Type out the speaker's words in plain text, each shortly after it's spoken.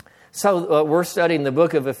So we're studying the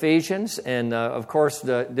book of Ephesians, and of course,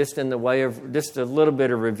 just in the way of just a little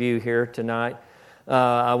bit of review here tonight.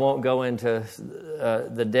 I won't go into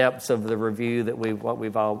the depths of the review that what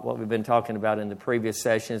we've been talking about in the previous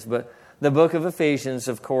sessions, but the book of Ephesians,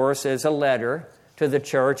 of course, is a letter to the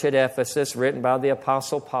church at Ephesus, written by the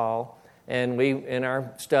Apostle Paul. And in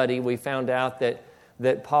our study, we found out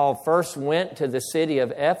that Paul first went to the city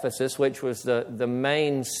of Ephesus, which was the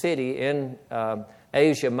main city in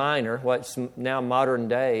Asia Minor, what's now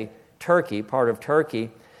modern-day Turkey, part of Turkey.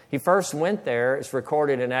 He first went there. It's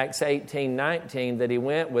recorded in Acts 18:19 that he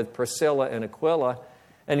went with Priscilla and Aquila,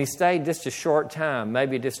 and he stayed just a short time,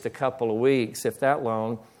 maybe just a couple of weeks, if that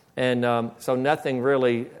long. And so nothing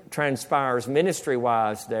really transpires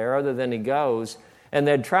ministry-wise there other than he goes. And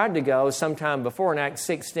they'd tried to go sometime before in Acts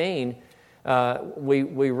 16.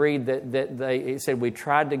 We read he said we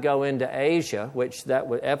tried to go into Asia, which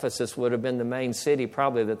Ephesus would have been the main city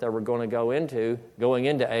probably that they were going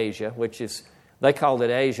into Asia, which is, they called it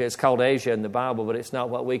Asia. It's called Asia in the Bible, but it's not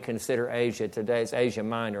what we consider Asia today. It's Asia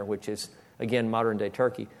Minor, which is, again, modern-day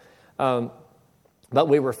Turkey. But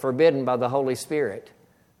we were forbidden by the Holy Spirit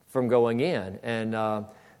from going in. And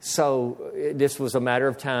so this was a matter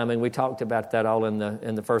of time, and we talked about that all in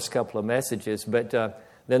the first couple of messages. But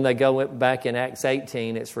then they go back in Acts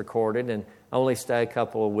 18, it's recorded, and only stay a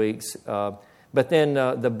couple of weeks. But then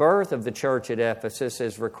the birth of the church at Ephesus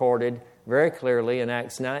is recorded very clearly in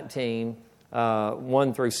Acts 19,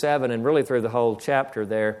 1 through 7, and really through the whole chapter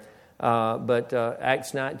there. But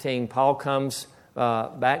Acts 19, Paul comes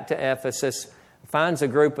back to Ephesus, finds a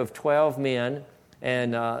group of 12 men,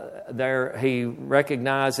 and there he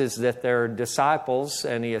recognizes that they're disciples,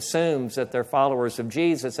 and he assumes that they're followers of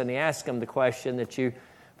Jesus, and he asks them the question that you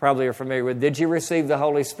probably are familiar with: did you receive the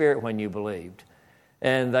Holy Spirit when you believed?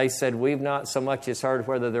 And they said, we've not so much as heard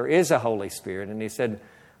whether there is a Holy Spirit. And he said,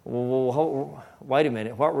 well, wait a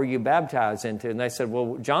minute, what were you baptized into? And they said,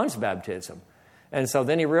 well, John's baptism. And so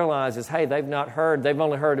then he realizes, hey, they've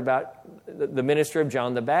only heard about the ministry of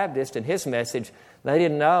John the Baptist and his message. They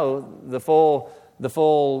didn't know the full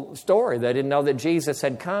story. They didn't know that Jesus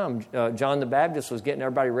had come. John the Baptist was getting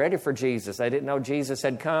everybody ready for Jesus. They didn't know Jesus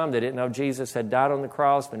had come. They didn't know Jesus had died on the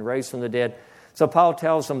cross, been raised from the dead. So Paul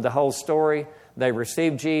tells them the whole story. They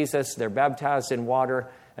receive Jesus. They're baptized in water.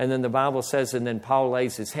 And then the Bible says, and then Paul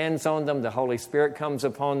lays his hands on them. The Holy Spirit comes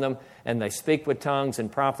upon them, and they speak with tongues and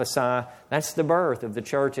prophesy. That's the birth of the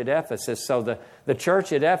church at Ephesus. So the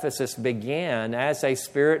church at Ephesus began as a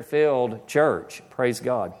Spirit-filled church. Praise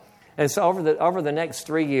God. And so over the next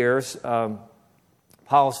 3 years,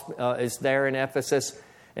 Paul is there in Ephesus.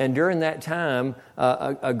 And during that time,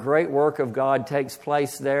 a great work of God takes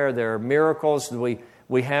place there. There are miracles.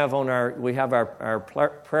 We have our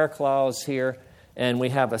prayer clause here, and we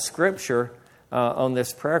have a scripture on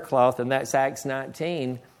this prayer cloth, and that's Acts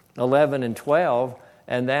 19, 11 and 12.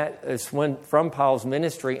 And that is from Paul's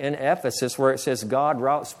ministry in Ephesus, where it says God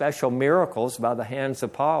wrought special miracles by the hands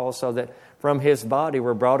of Paul, so that from his body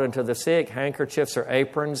were brought unto the sick handkerchiefs or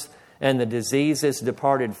aprons, and the diseases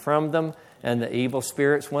departed from them, and the evil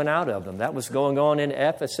spirits went out of them. That was going on in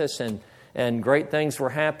Ephesus, and great things were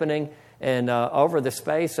happening. And over the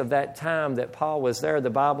space of that time that Paul was there, the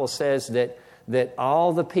Bible says that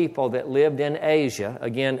all the people that lived in Asia,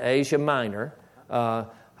 again, Asia Minor,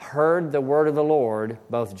 heard the word of the Lord,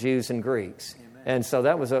 both Jews and Greeks. Amen. And so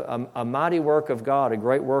that was a mighty work of God, a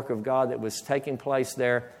great work of God that was taking place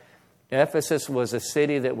there. Ephesus was a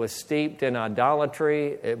city that was steeped in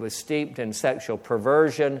idolatry. It was steeped in sexual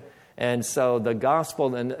perversion. And so the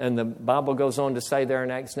gospel, and the Bible goes on to say there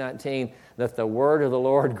in Acts 19, that the word of the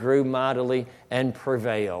Lord grew mightily and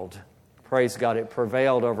prevailed. Praise God, it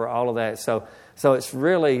prevailed over all of that. So it's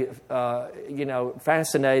really,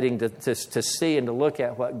 fascinating to see and to look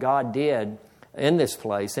at what God did in this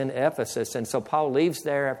place, in Ephesus. And so Paul leaves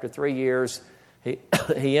there after 3 years.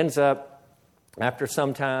 He ends up, after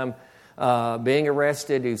some time, being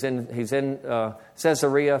arrested. He's in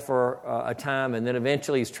Caesarea for a time, and then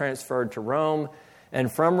eventually he's transferred to Rome. And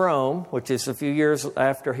from Rome, which is a few years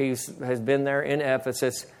after has been there in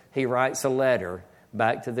Ephesus, he writes a letter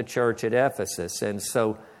back to the church at Ephesus. And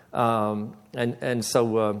so that's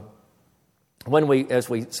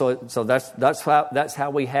how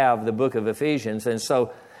we have the book of Ephesians. And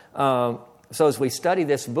so as we study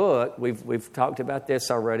this book, we've talked about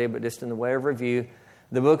this already, but just in the way of review,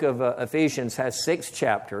 the book of Ephesians has 6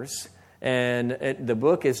 chapters, and the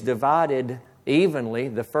book is divided evenly,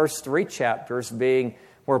 the first 3 chapters being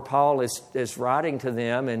where Paul is writing to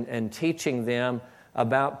them and teaching them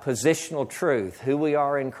about positional truth, who we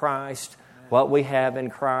are in Christ, what we have in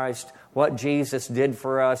Christ, what Jesus did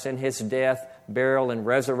for us in His death, burial, and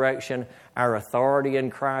resurrection, our authority in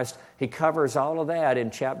Christ. He covers all of that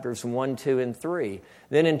in chapters 1, 2, and 3.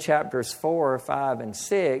 Then in chapters 4, 5, and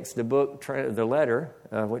 6, the letter,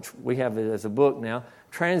 which we have as a book now,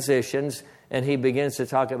 transitions, and he begins to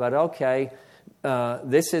talk about, okay,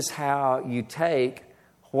 this is how you take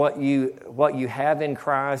what you have in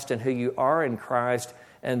Christ and who you are in Christ,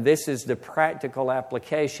 and this is the practical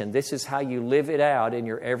application. This is how you live it out in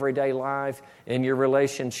your everyday life, in your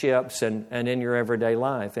relationships, and in your everyday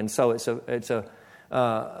life. And so it's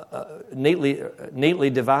neatly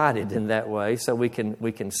divided in that way, so we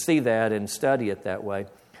can see that and study it that way.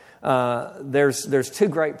 There's two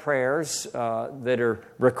great prayers that are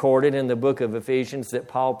recorded in the book of Ephesians that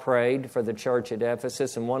Paul prayed for the church at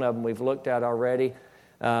Ephesus, and one of them we've looked at already.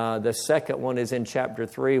 The second one is in chapter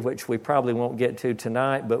 3, which we probably won't get to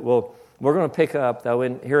tonight, but we're going to pick up, though,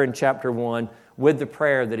 here in chapter 1 with the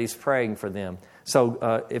prayer that he's praying for them.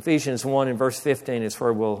 So Ephesians 1 and verse 15 is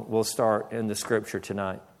where we'll start in the Scripture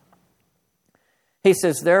tonight. He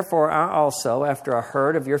says, "Therefore I also, after I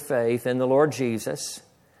heard of your faith in the Lord Jesus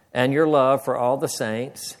and your love for all the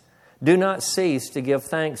saints, do not cease to give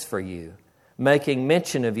thanks for you, making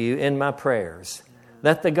mention of you in my prayers,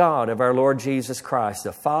 that the God of our Lord Jesus Christ,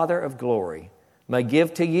 the Father of glory, may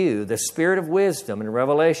give to you the spirit of wisdom and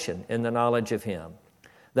revelation in the knowledge of Him,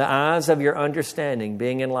 the eyes of your understanding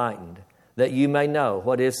being enlightened, that you may know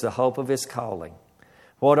what is the hope of His calling,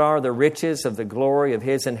 what are the riches of the glory of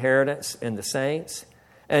His inheritance in the saints,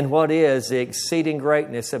 and what is the exceeding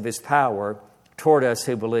greatness of His power toward us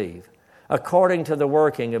who believe, according to the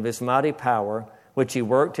working of His mighty power, which He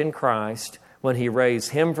worked in Christ, when He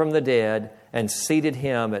raised Him from the dead and seated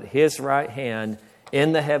Him at His right hand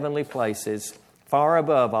in the heavenly places, far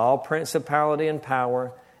above all principality and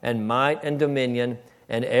power and might and dominion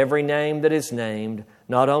and every name that is named,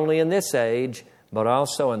 not only in this age, but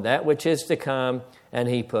also in that which is to come. And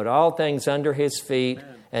He put all things under His feet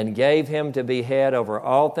and gave Him to be head over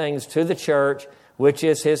all things to the church, which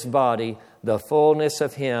is His body, the fullness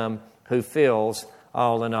of Him who fills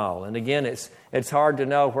all in all." And again, it's hard to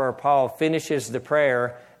know where Paul finishes the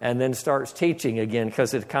prayer and then starts teaching again,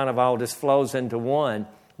 because it kind of all just flows into one.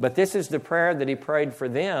 But this is the prayer that he prayed for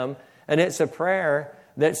them, and it's a prayer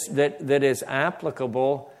that is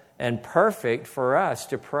applicable and perfect for us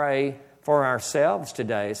to pray for ourselves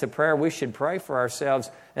today. It's a prayer we should pray for ourselves,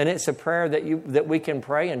 and it's a prayer that we can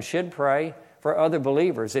pray and should pray for other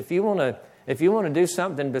believers. If you want to do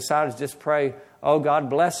something besides just pray, "Oh, God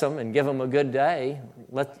bless them and give them a good day,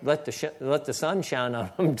 let the sun shine on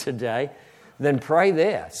them today," then pray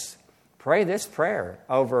this. Pray this prayer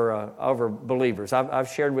over believers. I've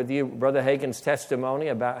shared with you Brother Hagin's testimony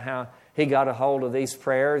about how he got a hold of these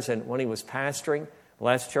prayers, and when he was pastoring,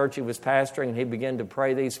 last church he was pastoring, and he began to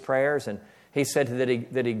pray these prayers, and he said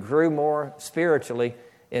that he grew more spiritually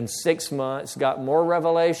in 6 months, got more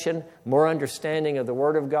revelation, more understanding of the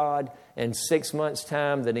Word of God in 6 months'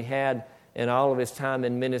 time than he had in all of his time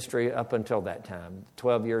in ministry up until that time,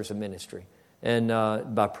 12 years of ministry, and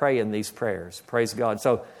by praying these prayers. Praise God.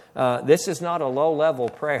 So this is not a low-level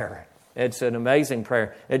prayer. It's an amazing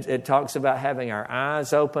prayer. It talks about having our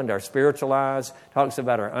eyes opened, our spiritual eyes, talks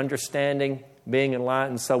about our understanding being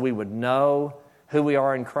enlightened so we would know who we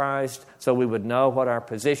are in Christ, so we would know what our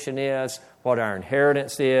position is, what our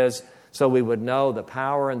inheritance is, so we would know the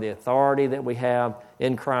power and the authority that we have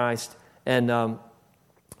in Christ. And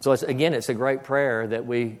so it's a great prayer that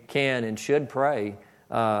we can and should pray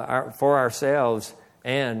for ourselves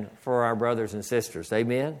and for our brothers and sisters.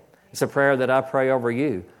 Amen? It's a prayer that I pray over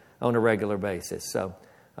you on a regular basis. So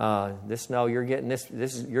just know you're getting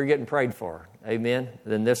you're getting prayed for. Amen?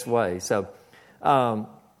 In this way.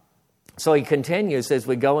 So he continues as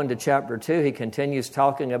we go into chapter 2. He continues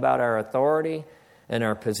talking about our authority and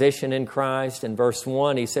our position in Christ. In verse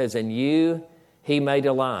 1, he says, "And you He made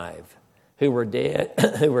alive, who were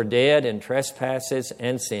dead in trespasses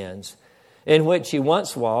and sins, in which you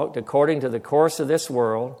once walked according to the course of this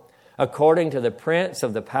world, according to the prince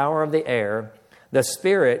of the power of the air, the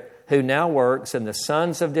spirit who now works in the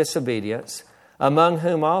sons of disobedience, among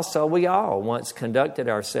whom also we all once conducted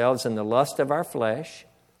ourselves in the lust of our flesh,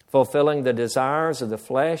 fulfilling the desires of the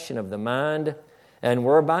flesh and of the mind, and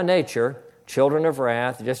were by nature children of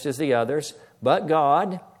wrath, just as the others. But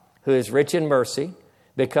God, who is rich in mercy,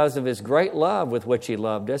 because of His great love with which He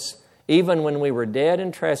loved us, even when we were dead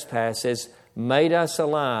in trespasses, made us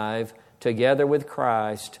alive together with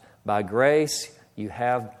Christ. By grace you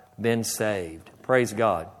have been saved." Praise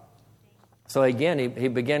God. So again,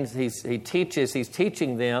 he's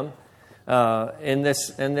teaching them in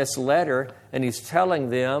this letter, and he's telling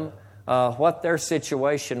them what their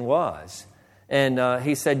situation was. And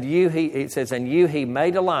he said, he says, and you he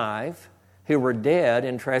made alive who were dead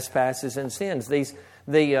in trespasses and sins. The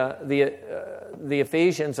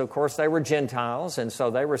Ephesians, of course, they were Gentiles, and so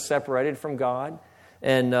they were separated from God.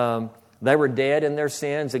 And they were dead in their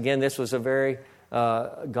sins. Again, this was a very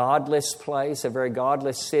godless place, a very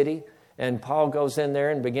godless city. And Paul goes in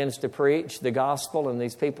there and begins to preach the gospel, and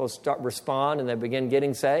these people respond, and they begin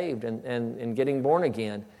getting saved and getting born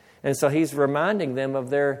again. And so he's reminding them of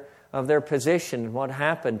their position, what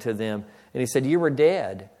happened to them. And he said, you were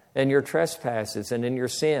dead in your trespasses and in your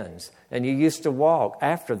sins. And you used to walk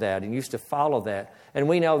after that and used to follow that. And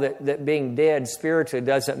we know that being dead spiritually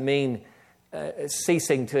doesn't mean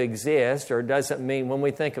ceasing to exist, or doesn't mean, when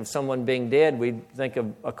we think of someone being dead, we think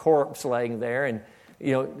of a corpse laying there. And,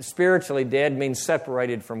 spiritually dead means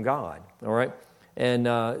separated from God. All right? And,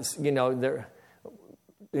 anybody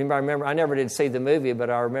remember, I never did see the movie, but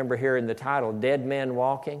I remember hearing the title, Dead Man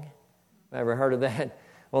Walking. Ever heard of that?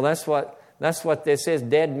 Well, that's what this is,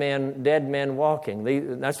 dead men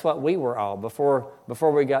walking. That's what we were all.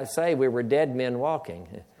 Before we got saved, we were dead men walking.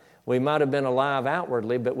 We might have been alive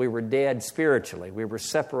outwardly, but we were dead spiritually. We were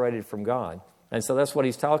separated from God. And so that's what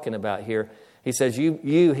he's talking about here. He says,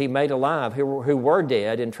 you he made alive who were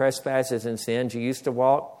dead in trespasses and sins. You used to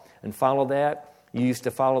walk and follow that. You used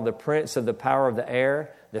to follow the prince of the power of the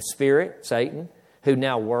air, the spirit, Satan, who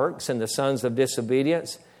now works in the sons of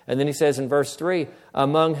disobedience. And then he says in verse 3,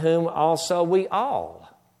 among whom also we all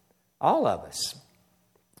of us,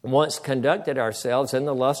 once conducted ourselves in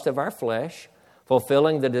the lust of our flesh,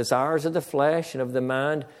 fulfilling the desires of the flesh and of the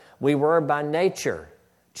mind. We were by nature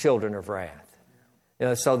children of wrath.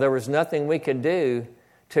 So there was nothing we could do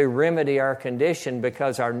to remedy our condition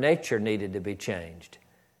because our nature needed to be changed.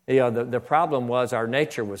 The problem was our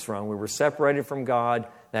nature was wrong. We were separated from God.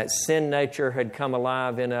 That sin nature had come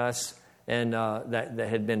alive in us, and that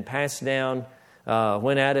had been passed down.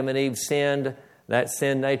 When Adam and Eve sinned, that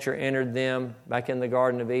sin nature entered them back in the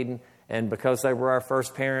Garden of Eden. And because they were our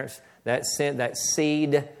first parents, that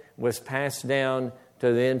seed was passed down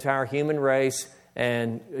to the entire human race.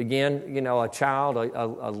 And again, a child,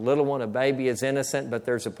 a little one, a baby is innocent, but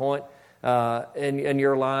there's a point in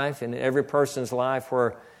your life, in every person's life,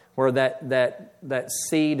 where that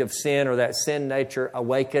seed of sin or that sin nature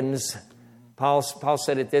awakens. Paul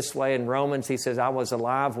said it this way in Romans. He says, I was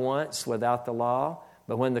alive once without the law,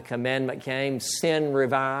 but when the commandment came, sin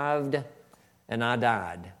revived and I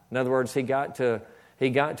died. In other words, he got to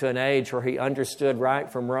an age where he understood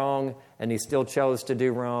right from wrong, and he still chose to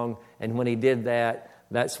do wrong. And when he did that,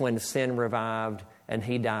 that's when sin revived and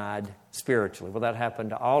he died spiritually. Well, that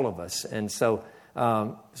happened to all of us. And so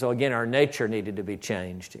again, our nature needed to be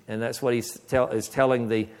changed. And that's what he is telling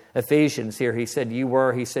the Ephesians here. He said you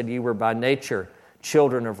were by nature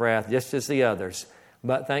children of wrath, just as the others.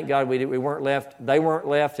 But thank God we weren't left. They weren't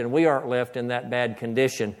left, and we aren't left in that bad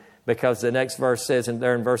condition, because the next verse says in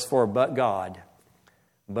verse 4, but God,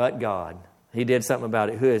 He did something about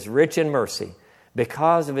it, who is rich in mercy,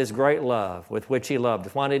 because of His great love with which He loved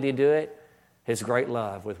us. Why did He do it? His great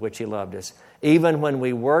love with which He loved us. Even when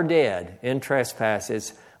we were dead in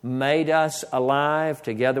trespasses, made us alive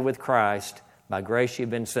together with Christ. By grace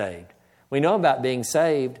you've been saved. We know about being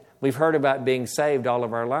saved. We've heard about being saved all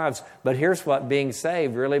of our lives. But here's what being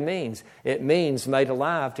saved really means. It means made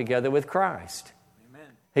alive together with Christ. Amen.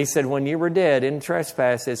 He said, when you were dead in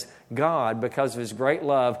trespasses, God, because of His great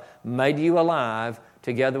love, made you alive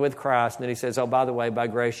together with Christ. And then He says, oh, by the way, by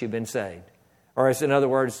grace you've been saved. Or in other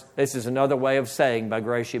words, this is another way of saying, by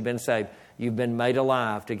grace you've been saved. You've been made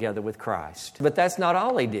alive together with Christ. But that's not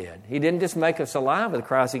all He did. He didn't just make us alive with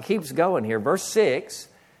Christ. He keeps going here. Verse 6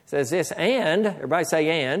 says this, and, everybody say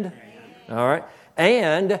and. All right.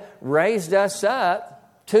 And raised us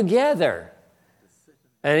up together.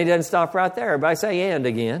 And He doesn't stop right there. Everybody say and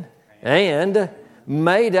again. And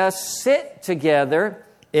made us sit together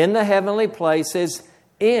in the heavenly places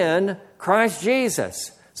in Christ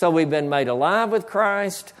Jesus. So we've been made alive with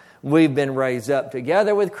Christ. We've been raised up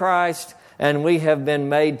together with Christ. And we have been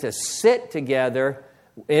made to sit together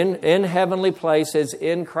in heavenly places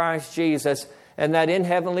in Christ Jesus. And that in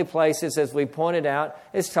heavenly places, as we pointed out,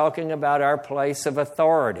 is talking about our place of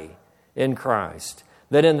authority in Christ.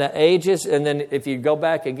 That in the ages, and then if you go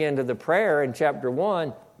back again to the prayer in chapter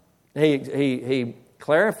 1, he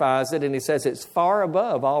clarifies it, and he says it's far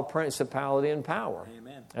above all principality and power.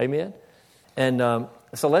 Amen. Amen. And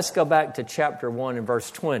so let's go back to chapter 1 and verse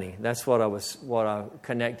 20. That's what I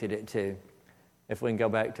connected it to. If we can go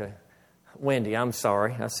back to Wendy, I'm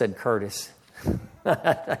sorry, I said Curtis.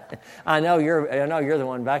 I know you're the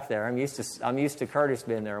one back there. I'm used to Curtis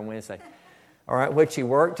being there on Wednesday, all right, which he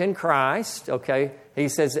worked in Christ, okay? He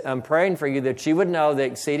says, I'm praying for you that you would know the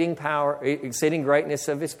exceeding greatness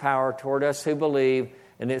of his power toward us who believe,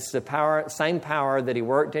 and it's the same power that he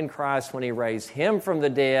worked in Christ when he raised him from the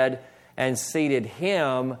dead and seated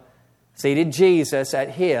Jesus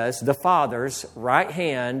at the Father's right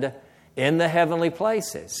hand in the heavenly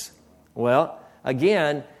places. Well,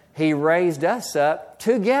 again, he raised us up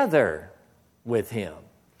together with him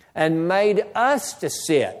and made us to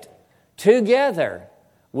sit together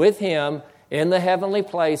with him in the heavenly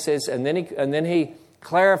places. And then he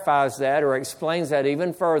clarifies that or explains that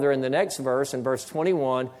even further in the next verse, in verse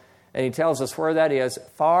 21, and he tells us where that is: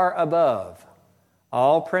 far above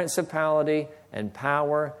all principality and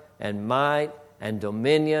power and might and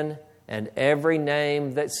dominion and every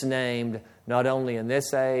name that's named, not only in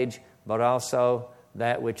this age, but also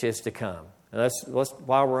that which is to come. Let's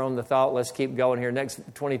while we're on the thought, let's keep going here. Next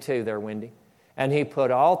 22 there, Wendy. And he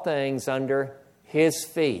put all things under his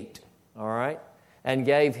feet, all right, and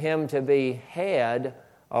gave him to be head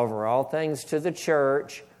over all things to the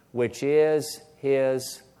church, which is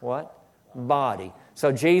his what? Body.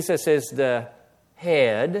 So Jesus is the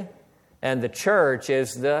head, and the church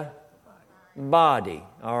is the body,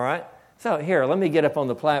 all right? So here, let me get up on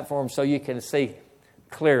the platform so you can see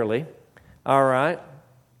clearly, all right?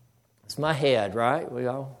 It's my head, right? We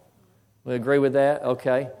agree with that?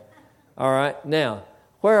 Okay. All right. Now,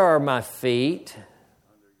 where are my feet?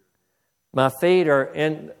 My feet are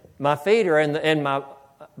in my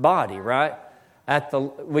body, right?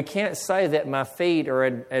 We can't say that my feet are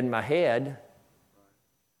in my head.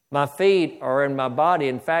 My feet are in my body.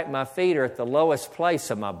 In fact, my feet are at the lowest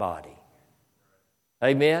place of my body.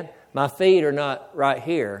 Amen? My feet are not right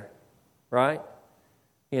here, right?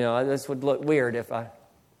 You know, this would look weird if I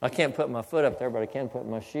can't put my foot up there, but I can put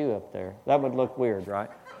my shoe up there. That would look weird, right?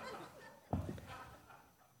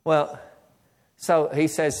 Well, so he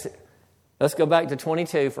says, let's go back to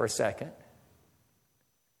 22 for a second.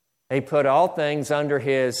 He put all things under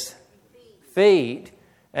his feet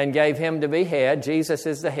and gave him to be head. Jesus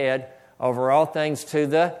is the head over all things to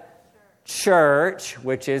the church,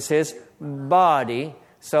 which is his body.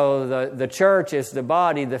 So the church is the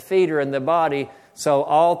body, the feet are in the body. So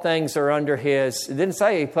all things are under his... It didn't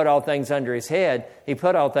say he put all things under his head. He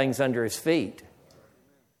put all things under his feet.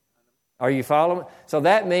 Are you following? So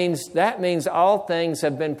that means all things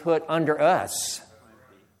have been put under us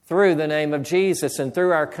through the name of Jesus and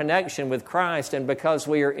through our connection with Christ. And because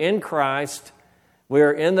we are in Christ, we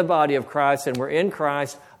are in the body of Christ, and we're in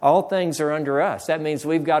Christ, all things are under us. That means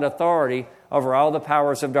we've got authority over all the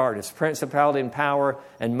powers of darkness, principality and power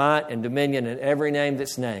and might and dominion and every name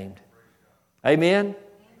that's named. Amen?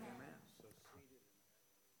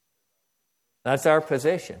 That's our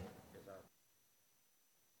position.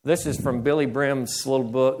 This is from Billy Brim's little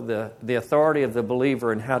book, The Authority of the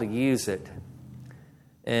Believer and How to Use It.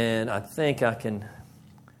 And I think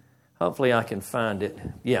hopefully I can find it.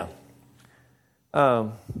 Yeah.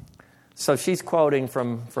 So she's quoting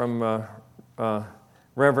from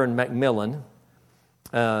Reverend Macmillan,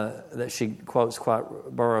 that she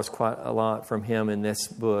borrows quite a lot from him in this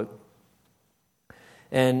book.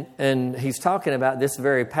 And he's talking about this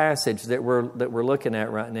very passage that we're looking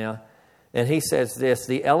at right now. And he says this: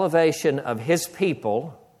 the elevation of his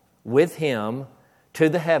people with him to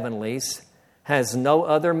the heavenlies has no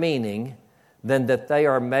other meaning than that they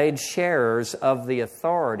are made sharers of the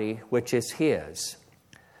authority which is his.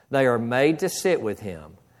 They are made to sit with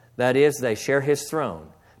him. That is, they share his throne.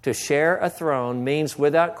 To share a throne means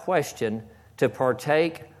without question to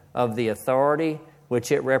partake of the authority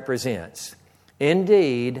which it represents.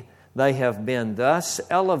 Indeed, they have been thus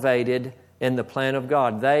elevated in the plan of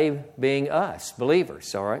God. They being us,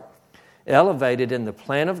 believers, all right? Elevated in the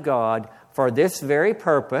plan of God for this very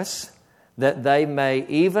purpose, that they may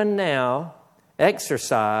even now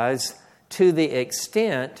exercise to the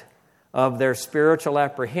extent of their spiritual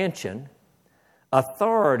apprehension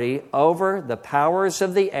authority over the powers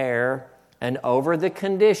of the air and over the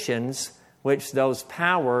conditions which those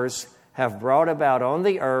powers have brought about on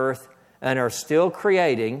the earth and are still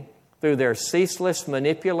creating through their ceaseless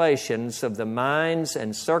manipulations of the minds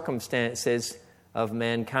and circumstances of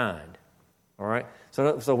mankind. All right?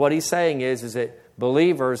 So what he's saying is that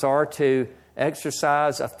believers are to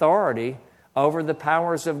exercise authority over the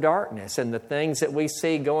powers of darkness and the things that we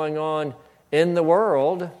see going on in the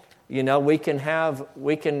world. You know, we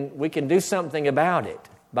can do something about it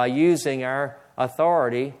by using our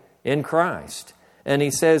authority in Christ. And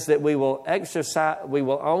he says that we will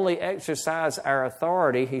only exercise our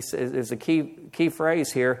authority. He says, there's a key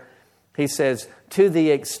phrase here. He says, to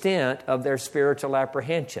the extent of their spiritual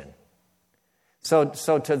apprehension. So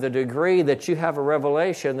to the degree that you have a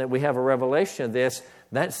revelation, that we have a revelation of this,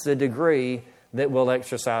 that's the degree that we'll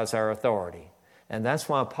exercise our authority. And that's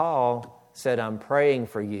why Paul said, I'm praying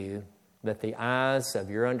for you that the eyes of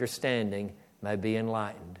your understanding may be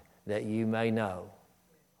enlightened, that you may know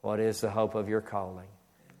what is the hope of your calling,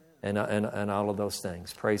 and all of those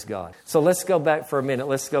things. Praise God. So let's go back for a minute.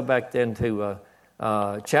 Let's go back then to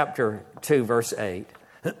chapter 2, verse 8.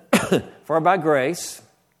 For by grace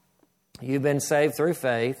you've been saved through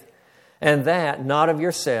faith, and that not of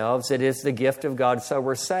yourselves, it is the gift of God. So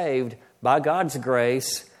we're saved by God's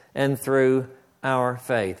grace and through our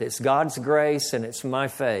faith. It's God's grace and it's my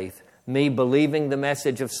faith, me believing the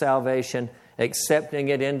message of salvation, accepting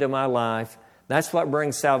it into my life. That's what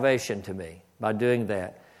brings salvation to me, by doing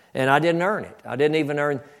that. And I didn't earn it. I didn't even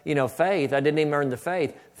earn, faith. I didn't even earn the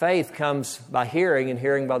faith. Faith comes by hearing, and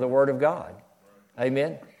hearing by the Word of God.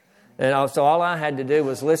 Amen? And so all I had to do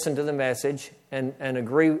was listen to the message and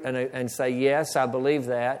agree and say, yes, I believe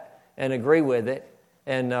that, and agree with it.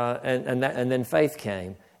 And then faith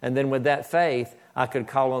came. And then with that faith, I could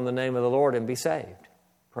call on the name of the Lord and be saved.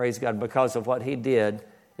 Praise God, because of what He did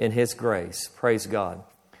in His grace. Praise God.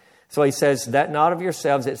 So he says, that not of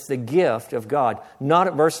yourselves, it's the gift of God. Not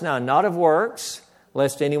at verse 9, not of works,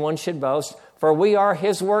 lest anyone should boast. For we are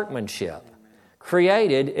His workmanship,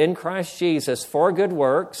 created in Christ Jesus for good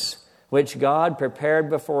works, which God prepared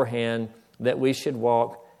beforehand that we should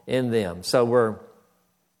walk in them. So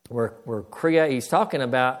we're created. He's talking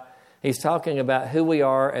about who we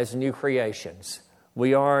are as new creations.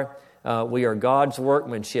 We are God's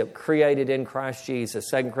workmanship, created in Christ Jesus.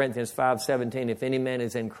 2 Corinthians 5:17, if any man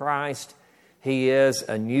is in Christ, he is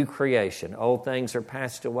a new creation. Old things are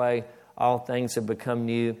passed away, all things have become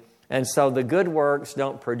new. And so the good works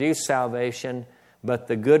don't produce salvation, but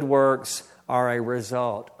the good works are a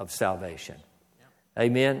result of salvation.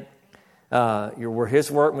 Amen? We're His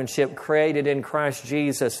workmanship, created in Christ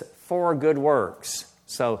Jesus for good works.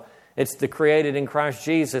 So it's the created in Christ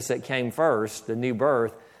Jesus that came first, the new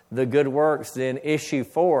birth. The good works then issue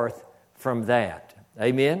forth from that.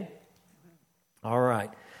 Amen? All right.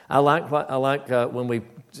 I like when we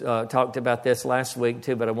talked about this last week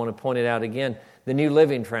too, but I want to point it out again. The New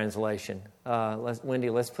Living Translation. Wendy,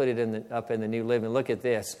 let's put it up in the New Living. Look at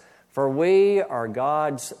this. For we are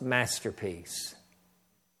God's masterpiece.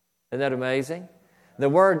 Isn't that amazing? The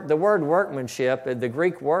word workmanship, the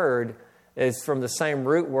Greek word, is from the same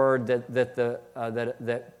root word that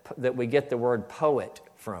we get the word poet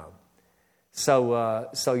from.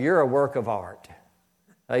 So you're a work of art.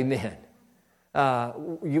 Amen.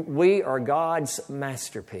 We are God's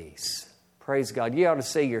masterpiece. Praise God. You ought to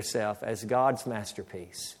see yourself as God's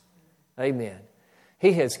masterpiece. Amen.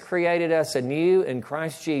 He has created us anew in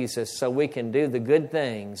Christ Jesus so we can do the good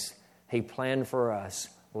things He planned for us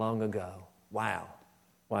long ago. Wow.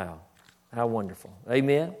 How wonderful.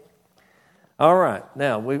 Amen. All right.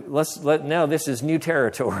 Now now this is new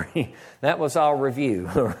territory. That was all review.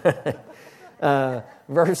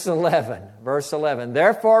 Verse 11.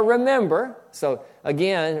 Therefore remember. So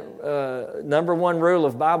again, number one rule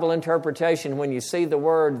of Bible interpretation, when you see the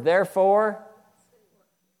word therefore,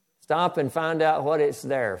 stop and find out what it's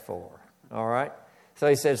there for. All right? So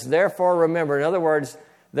he says, therefore remember. In other words,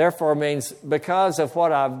 therefore means because of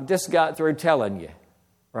what I've just got through telling you.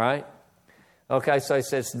 Right? Okay, so he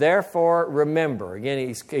says, therefore remember.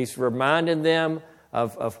 Again, he's reminding them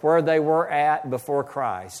of where they were at before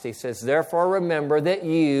Christ. He says, therefore remember that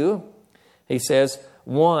you, he says,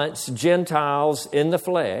 once Gentiles in the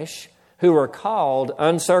flesh, who were called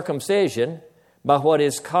uncircumcision by what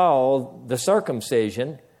is called the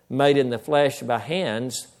circumcision, made in the flesh by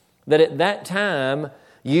hands, that at that time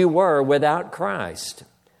you were without Christ,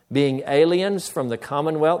 being aliens from the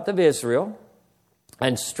commonwealth of Israel,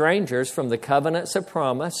 and strangers from the covenants of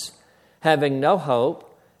promise, having no hope,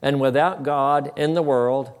 and without God in the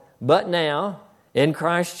world. But now, in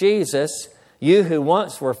Christ Jesus, you who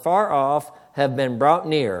once were far off have been brought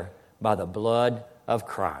near by the blood of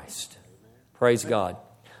Christ. Praise God.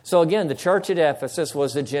 So again, the church at Ephesus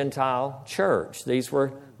was a Gentile church. These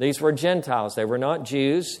were Gentiles. They were not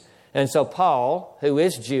Jews. And so Paul, who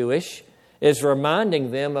is Jewish, is reminding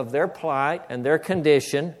them of their plight and their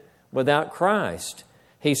condition without Christ.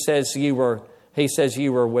 He says you were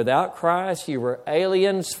without Christ. You were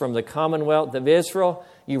aliens from the commonwealth of Israel.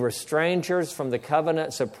 You were strangers from the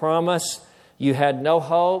covenants of promise. You had no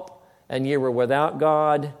hope, and you were without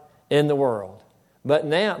God in the world. But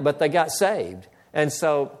they got saved. And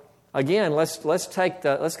so again, let's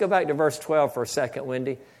go back to verse 12 for a second,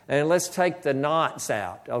 Wendy, and let's take the nots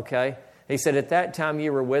out. Okay, he said at that time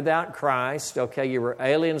you were without Christ. Okay, you were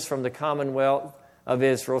aliens from the commonwealth of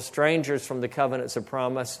Israel, strangers from the covenants of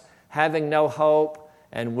promise, having no hope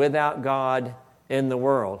and without God in the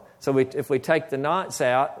world. So if we take the nots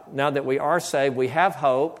out, now that we are saved, we have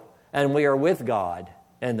hope and we are with God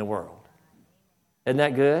in the world. Isn't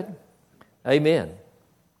that good? Amen.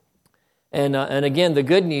 And again, the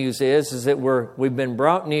good news is that we've been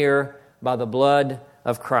brought near by the blood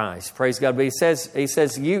of Christ. Praise God. But he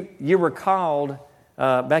says you were called,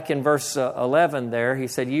 back in verse 11 there, he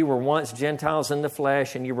said, you were once Gentiles in the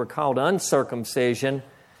flesh, and you were called uncircumcision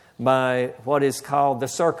by what is called the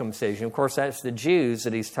circumcision. Of course, that's the Jews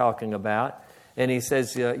that he's talking about. And he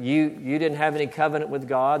says, you didn't have any covenant with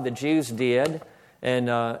God. The Jews did.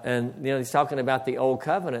 And he's talking about the old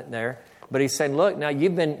covenant there. But he's saying, look, now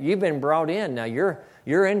you've been brought in. Now you're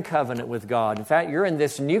in covenant with God. In fact, you're in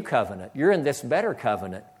this new covenant. You're in this better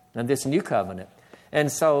covenant and this new covenant.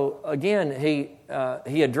 And so again,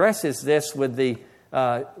 he addresses this with the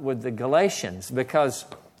Galatians, because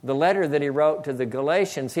the letter that he wrote to the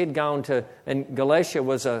Galatians, he'd gone to, and Galatia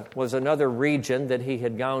was another region that he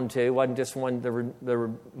had gone to. It wasn't just one. There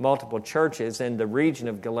were multiple churches in the region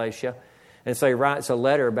of Galatia, and so he writes a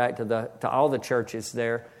letter back to all the churches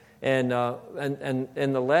there. And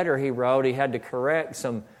in the letter he wrote, he had to correct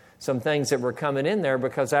some things that were coming in there,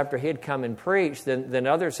 because after he had come and preached, then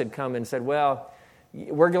others had come and said, "Well,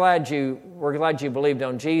 we're glad you believed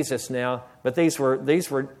on Jesus now." But these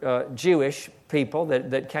were Jewish people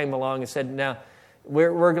that came along and said, "Now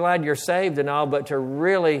we're glad you're saved and all, but to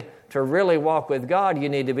really walk with God, you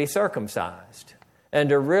need to be circumcised, and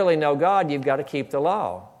to really know God, you've got to keep the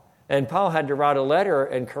law." And Paul had to write a letter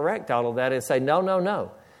and correct all of that and say,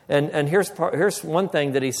 "No." And here's one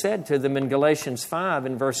thing that he said to them in Galatians 5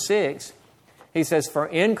 in verse 6. He says, "For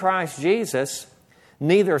in Christ Jesus,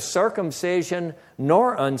 neither circumcision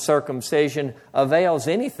nor uncircumcision avails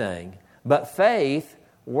anything, but faith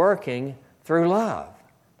working through love."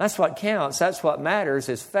 That's what counts. That's what matters,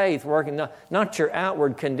 is faith working, not your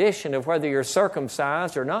outward condition of whether you're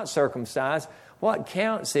circumcised or not circumcised. What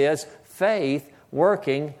counts is faith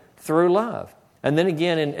working through love. And then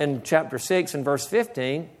again in chapter 6 and verse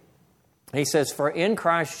 15, he says, "For in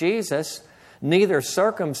Christ Jesus, neither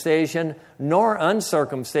circumcision nor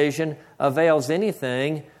uncircumcision avails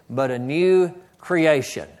anything, but a new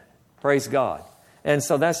creation." Praise God. And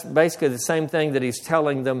so that's basically the same thing that he's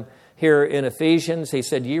telling them here in Ephesians. He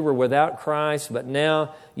said, you were without Christ, but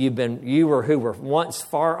now you were who were once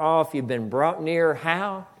far off, you've been brought near.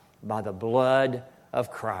 How? By the blood of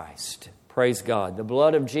Christ. Praise God. The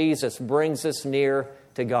blood of Jesus brings us near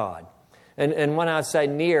to God. And when I say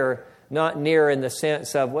near, not near in the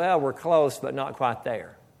sense of, well, we're close, but not quite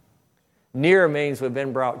there. Near means we've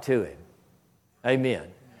been brought to Him. Amen.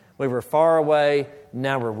 We were far away,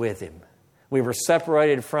 now we're with Him. We were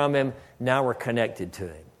separated from Him, now we're connected to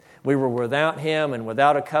Him. We were without Him and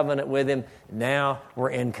without a covenant with Him, now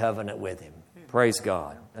we're in covenant with Him. Praise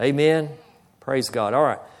God. Amen. Praise God. All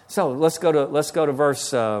right. So let's go to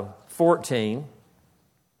verse 14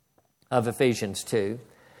 of Ephesians 2.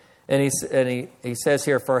 And he says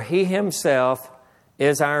here, "For He Himself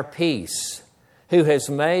is our peace, who has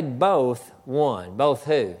made both one." Both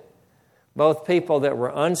who? Both people that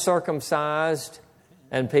were uncircumcised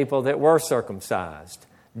and people that were circumcised.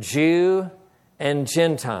 Jew and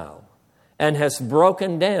Gentile. And has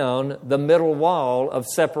broken down the middle wall of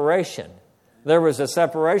separation. There was a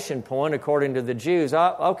separation point according to the Jews.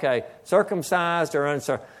 Okay, circumcised or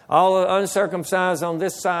uncircumcised. All the uncircumcised on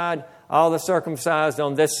this side, all the circumcised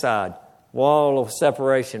on this side. Wall of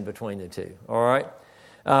separation between the two. All right?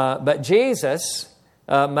 But Jesus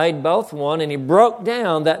made both one, and He broke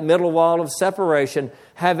down that middle wall of separation,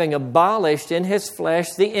 having abolished in His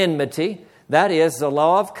flesh the enmity, that is, the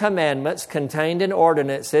law of commandments contained in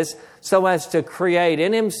ordinances, so as to create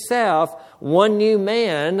in Himself one new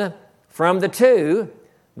man from the two,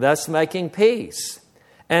 thus making peace,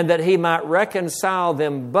 and that He might reconcile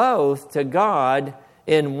them both to God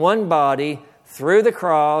in one body through the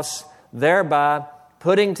cross, thereby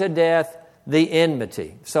putting to death the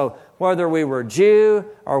enmity. So whether we were Jew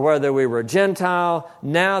or whether we were Gentile,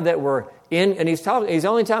 now that we're in, and he's talking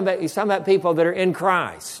about people that are in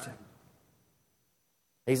Christ.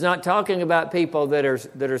 He's not talking about people that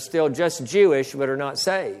are still just Jewish but are not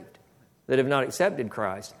saved, that have not accepted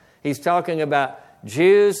Christ. He's talking about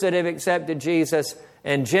Jews that have accepted Jesus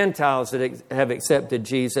and Gentiles that have accepted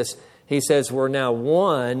Jesus. He says we're now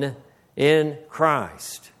one in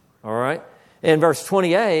Christ. All right? In verse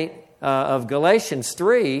 28 of Galatians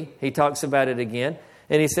 3, he talks about it again.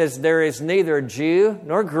 And he says, "There is neither Jew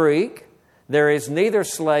nor Greek. There is neither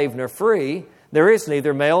slave nor free. There is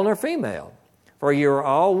neither male nor female. For you are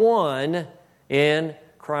all one in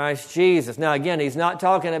Christ Jesus. Now, again, he's not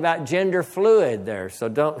talking about gender fluid there, so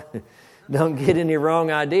don't get any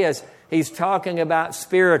wrong ideas. He's talking about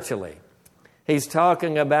spiritually. He's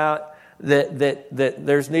talking about that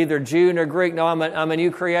there's neither Jew nor Greek. No, I'm a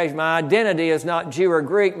new creation. My identity is not Jew or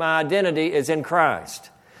Greek. My identity is in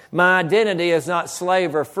Christ. My identity is not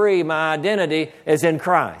slave or free. My identity is in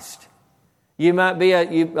Christ. You might be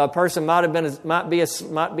a person might be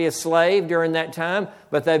a slave during that time,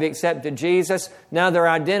 but they've accepted Jesus. Now their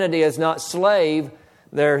identity is not slave.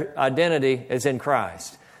 Their identity is in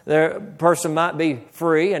Christ. Their person might be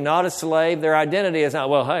free and not a slave. Their identity is not,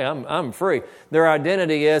 well, hey, I'm free. Their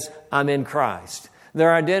identity is, I'm in Christ.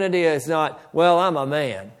 Their identity is not, well, I'm a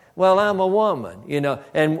man. Well, I'm a woman,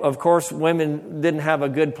 And, of course, women didn't have a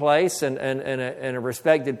good place and a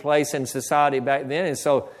respected place in society back then. And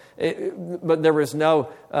so, but there was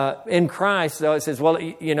no, in Christ, though, it says, well,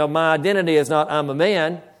 my identity is not, I'm a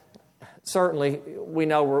man. Certainly, we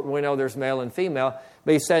know there's male and female.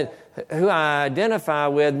 But he said, who I identify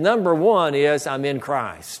with, number one is I'm in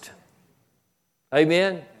Christ.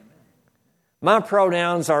 Amen? My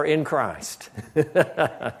pronouns are in Christ.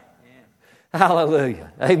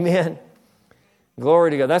 Hallelujah. Amen.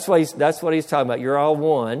 Glory to God. That's what he's talking about. You're all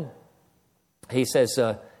one. He says,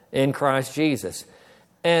 in Christ Jesus.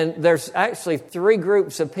 And there's actually three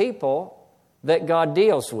groups of people that God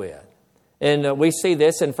deals with. And we see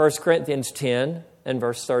this in 1 Corinthians 10 and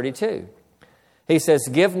verse 32. He says,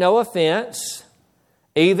 give no offense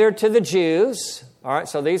either to the Jews. All right,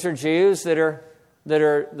 so these are Jews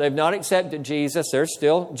they've not accepted Jesus. They're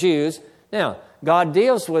still Jews. Now, God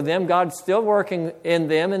deals with them. God's still working in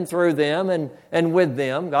them and through them and with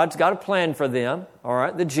them. God's got a plan for them. All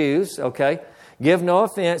right, the Jews, okay. Give no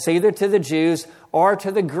offense either to the Jews or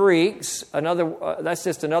to the Greeks. That's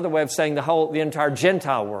just another way of saying the entire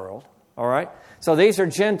Gentile world. All right. So these are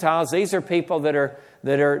Gentiles. These are people that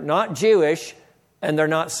are not Jewish, and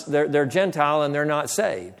they're Gentile and they're not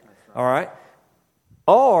saved. All right.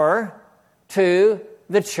 Or to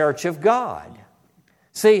the church of God.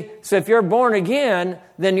 See, so if you're born again,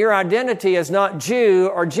 then your identity is not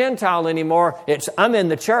Jew or Gentile anymore. It's I'm in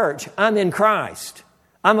the church. I'm in Christ.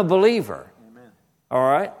 I'm a believer. Amen. All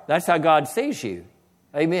right? That's how God sees you.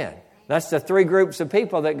 Amen. That's the three groups of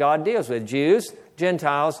people that God deals with. Jews,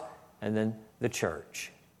 Gentiles, and then the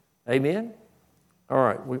church. Amen? All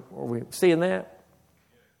right. Are we seeing that?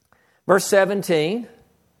 Verse 17.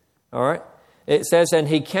 All right. It says, and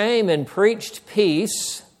he came and preached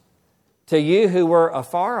peace to you who were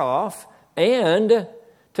afar off, and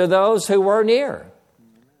to those who were near.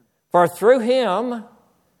 For through him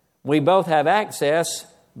we both have access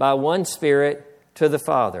by one Spirit to the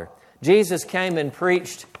Father. Jesus came and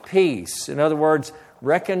preached peace. In other words,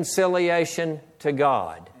 reconciliation to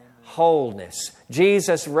God. Wholeness.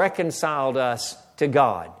 Jesus reconciled us to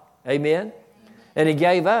God. Amen? And he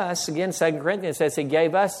gave us, again, 2 Corinthians says he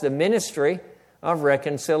gave us the ministry of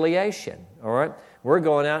reconciliation. All right? We're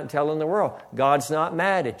going out and telling the world, God's not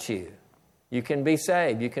mad at you. You can be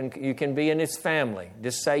saved. You can be in His family.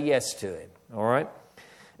 Just say yes to Him. All right?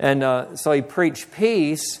 And so He preached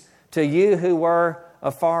peace to you who were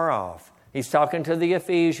afar off. He's talking to the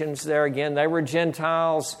Ephesians there again. They were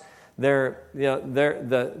Gentiles. The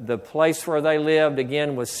place where they lived,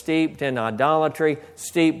 again, was steeped in idolatry,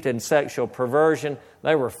 steeped in sexual perversion.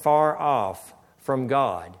 They were far off from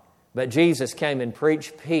God. But Jesus came and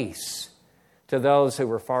preached peace to those who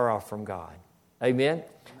were far off from God. Amen?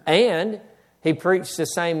 And He preached the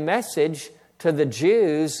same message to the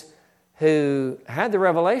Jews who had the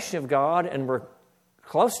revelation of God and were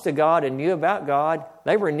close to God and knew about God.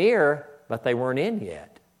 They were near, but they weren't in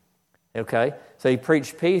yet. Okay? So He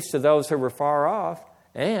preached peace to those who were far off,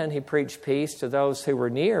 and He preached peace to those who were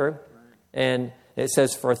near. And it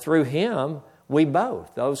says, for through Him, we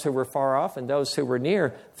both, those who were far off and those who were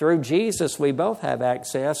near, through Jesus, we both have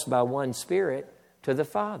access by one Spirit to the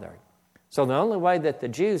Father. So the only way that the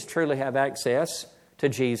Jews truly have access to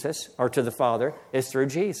Jesus or to the Father is through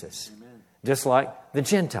Jesus. Amen. Just like the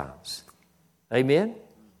Gentiles. Amen?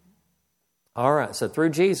 All right, so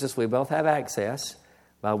through Jesus, we both have access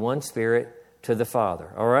by one Spirit to the Father.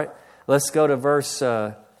 All right, let's go to verse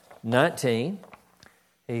 19.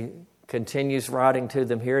 He continues writing to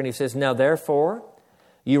them here, and he says, now therefore,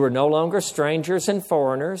 you are no longer strangers and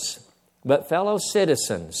foreigners, but fellow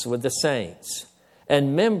citizens with the saints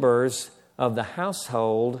and members of the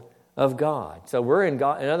household of God. So we're in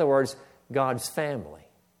God, in other words, God's family.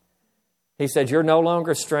 He said, you're no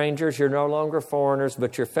longer strangers, you're no longer foreigners,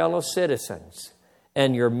 but you're fellow citizens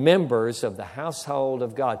and you're members of the household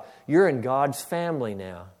of God. You're in God's family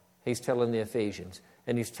now, he's telling the Ephesians,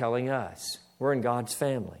 and he's telling us. We're in God's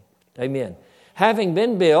family. Amen. having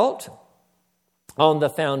been built on the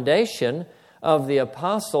foundation of the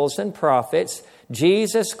apostles and prophets,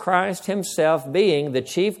 Jesus Christ himself being the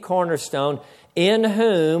chief cornerstone, in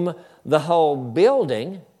whom the whole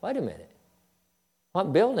building... Wait a minute.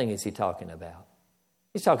 What building is he talking about?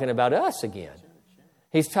 He's talking about us again.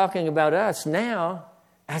 He's talking about us now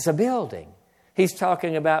as a building. He's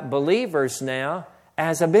talking about believers now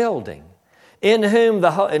as a building. In whom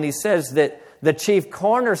the whole... And he says that the chief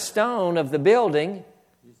cornerstone of the building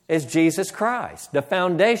is Jesus Christ. The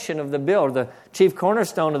foundation of the build, the chief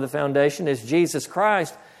cornerstone of the foundation is Jesus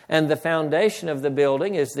Christ, and the foundation of the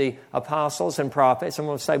building is the apostles and prophets. I'm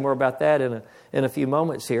going to say more about that in a few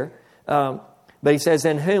moments here. But he says,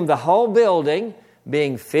 in whom the whole building,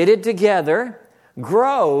 being fitted together,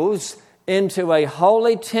 grows into a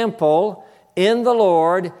holy temple in the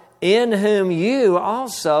Lord, in whom you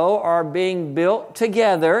also are being built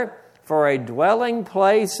together for a dwelling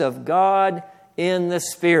place of God in the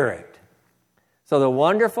Spirit. So the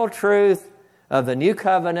wonderful truth of the new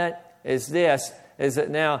covenant is this, is that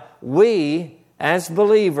now we, as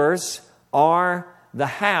believers, are the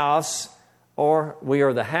house, or we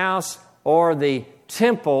are the house or the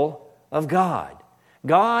temple of God.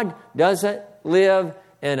 God doesn't live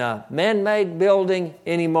in a man-made building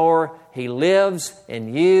anymore. He lives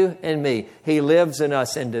in you and me. He lives in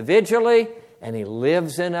us individually, and He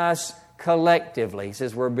lives in us collectively. He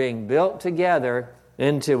says we're being built together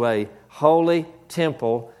into a holy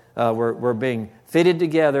temple. We're being fitted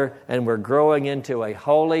together, and we're growing into a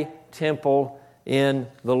holy temple in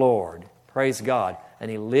the Lord. Praise God.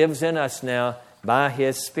 And He lives in us now by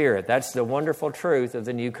His Spirit. That's the wonderful truth of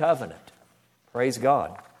the new covenant. Praise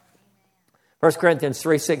God. 1 Corinthians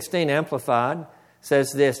 3:16 Amplified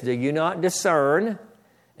says this, do you not discern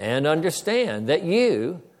and understand that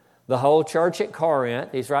you, the whole church at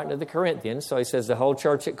Corinth, he's writing to the Corinthians, so he says the whole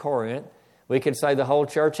church at Corinth, we could say the whole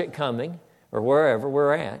church at Cumming, or wherever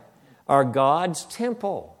we're at, are God's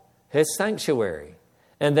temple, His sanctuary,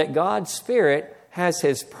 and that God's Spirit has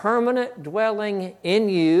His permanent dwelling in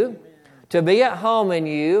you, to be at home in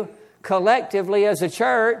you, collectively as a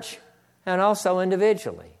church, and also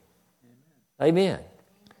individually. Amen.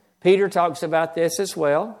 Peter talks about this as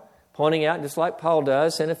well, pointing out, just like Paul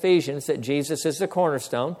does in Ephesians, that Jesus is the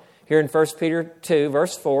cornerstone. Here in 1 Peter 2,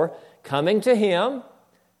 verse 4, coming to Him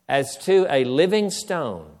as to a living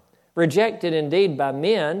stone, rejected indeed by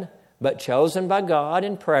men, but chosen by God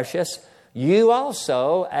and precious, you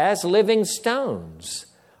also, as living stones,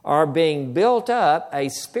 are being built up a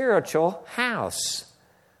spiritual house,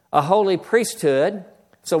 a holy priesthood.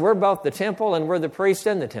 So we're both the temple and we're the priest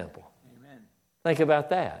in the temple. Amen. Think about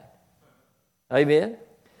that. Amen.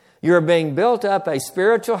 You're being built up a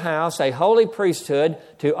spiritual house, a holy priesthood,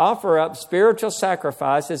 to offer up spiritual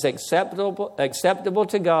sacrifices acceptable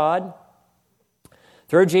to God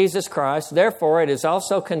through Jesus Christ. Therefore, it is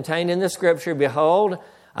also contained in the Scripture, behold,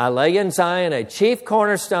 I lay in Zion a chief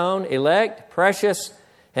cornerstone, elect, precious,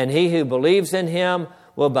 and he who believes in Him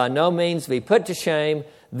will by no means be put to shame.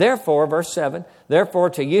 Therefore, verse 7, therefore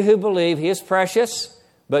to you who believe He is precious,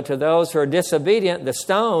 but to those who are disobedient, the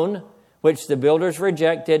stone which the builders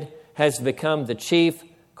rejected has become the chief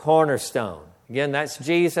cornerstone. Again, that's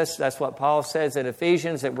Jesus. That's what Paul says in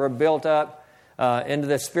Ephesians, that we're built up into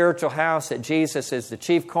the spiritual house, that Jesus is the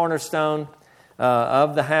chief cornerstone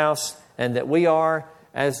of the house, and that we are,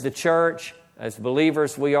 as the church, as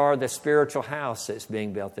believers, we are the spiritual house that's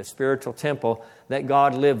being built, the spiritual temple that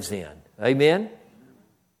God lives in. Amen?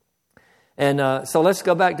 And so let's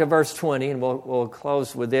go back to verse 20, and we'll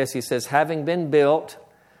close with this. He says, having been built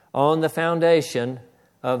on the foundation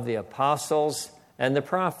of the apostles and the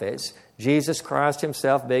prophets, Jesus Christ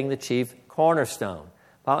Himself being the chief cornerstone.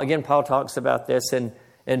 Again, Paul talks about this in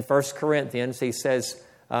 1 Corinthians. He says,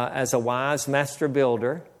 as a wise master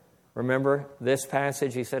builder, remember this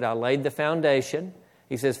passage, he said, I laid the foundation.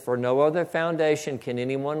 He says, for no other foundation can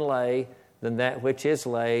anyone lay than that which is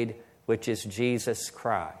laid, which is Jesus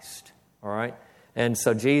Christ. All right? And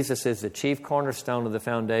so Jesus is the chief cornerstone of the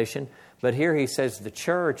foundation. But here he says the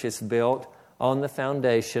church is built on the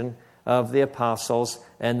foundation of the apostles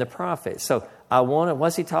and the prophets. So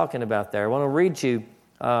what's he talking about there? I want to read you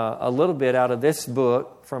a little bit out of this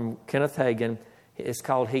book from Kenneth Hagin. It's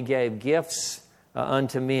called He Gave Gifts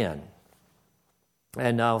Unto Men.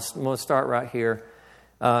 And I'm going to start right here.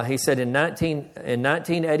 He said, in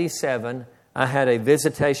 1987, I had a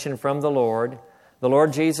visitation from the Lord. The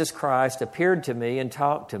Lord Jesus Christ appeared to me and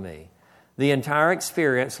talked to me. The entire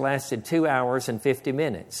experience lasted 2 hours and 50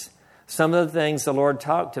 minutes. Some of the things the Lord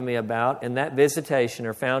talked to me about in that visitation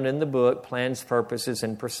are found in the book, Plans, Purposes,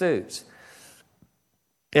 and Pursuits.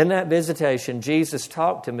 In that visitation, Jesus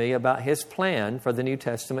talked to me about His plan for the New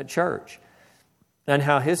Testament church and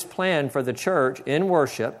how His plan for the church in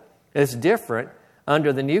worship is different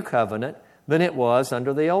under the New Covenant than it was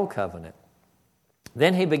under the Old Covenant.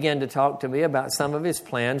 Then He began to talk to me about some of His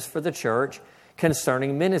plans for the church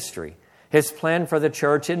concerning ministry. His plan for the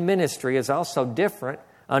church in ministry is also different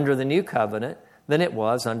under the New Covenant than it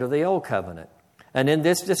was under the Old Covenant. And in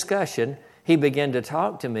this discussion, He began to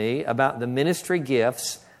talk to me about the ministry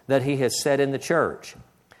gifts that He has set in the church.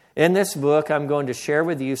 In this book, I'm going to share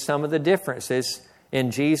with you some of the differences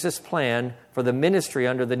in Jesus' plan for the ministry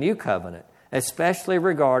under the New Covenant, especially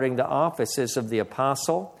regarding the offices of the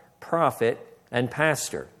apostle, prophet, and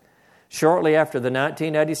pastor. Shortly after the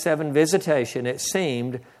 1987 visitation, it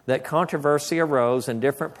seemed that controversy arose in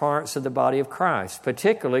different parts of the body of Christ,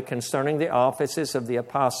 particularly concerning the offices of the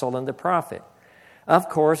apostle and the prophet. Of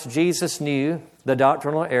course, Jesus knew the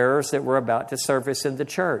doctrinal errors that were about to surface in the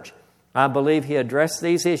church. I believe He addressed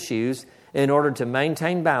these issues in order to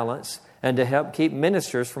maintain balance and to help keep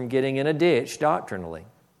ministers from getting in a ditch doctrinally.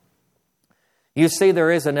 You see,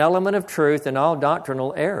 there is an element of truth in all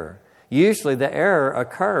doctrinal error. Usually the error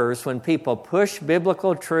occurs when people push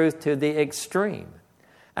biblical truth to the extreme.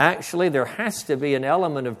 Actually, there has to be an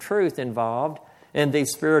element of truth involved in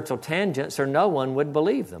these spiritual tangents, or no one would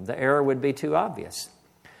believe them. The error would be too obvious.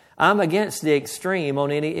 I'm against the extreme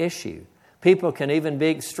on any issue. People can even be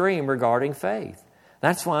extreme regarding faith.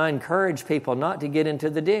 That's why I encourage people not to get into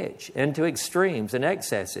the ditch, into extremes and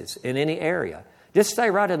excesses in any area. Just stay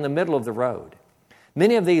right in the middle of the road.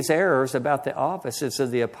 Many of these errors about the offices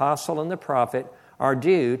of the apostle and the prophet are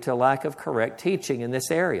due to lack of correct teaching in this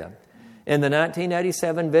area. In the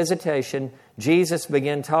 1987 visitation, Jesus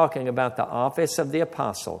began talking about the office of the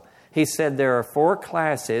apostle. He said there are 4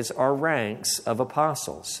 classes or ranks of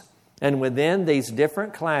apostles. And within these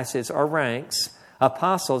different classes or ranks,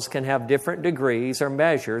 apostles can have different degrees or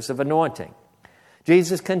measures of anointing.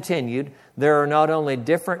 Jesus continued, there are not only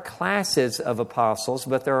different classes of apostles,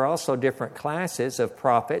 but there are also different classes of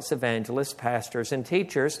prophets, evangelists, pastors, and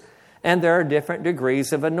teachers, and there are different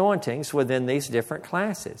degrees of anointings within these different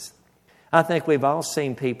classes. I think we've all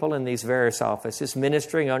seen people in these various offices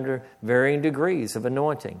ministering under varying degrees of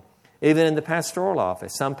anointing. Even in the pastoral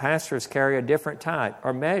office, some pastors carry a different type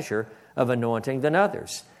or measure of anointing than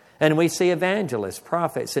others. And we see evangelists,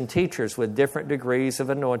 prophets, and teachers with different degrees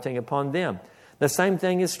of anointing upon them. The same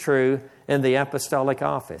thing is true in the apostolic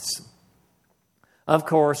office. Of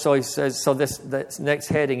course, so he says, this next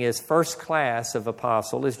heading is first class of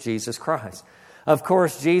apostle is Jesus Christ. Of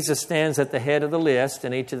course, Jesus stands at the head of the list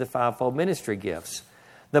in each of the fivefold ministry gifts.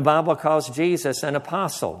 The Bible calls Jesus an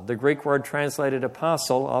apostle. The Greek word translated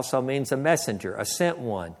apostle also means a messenger, a sent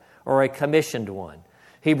one, or a commissioned one.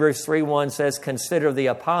 Hebrews 3:1 says, consider the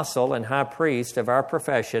apostle and high priest of our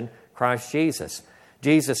profession, Christ Jesus.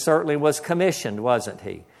 Jesus certainly was commissioned, wasn't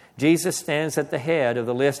He? Jesus stands at the head of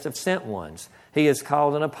the list of sent ones. He is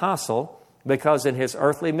called an apostle because in His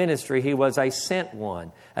earthly ministry He was a sent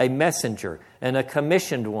one, a messenger, and a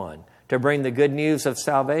commissioned one to bring the good news of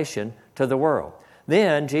salvation to the world.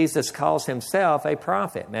 Then Jesus calls Himself a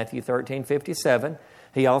prophet, Matthew 13:57.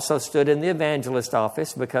 He also stood in the evangelist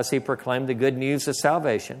office because He proclaimed the good news of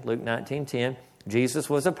salvation, Luke 19:10. Jesus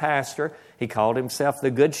was a pastor. He called Himself the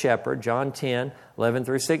Good Shepherd, John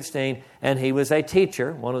 10:11-16. And He was a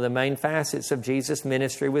teacher. One of the main facets of Jesus'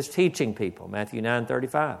 ministry was teaching people, Matthew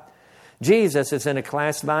 9:35. Jesus is in a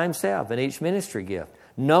class by Himself in each ministry gift.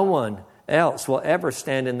 No one else will ever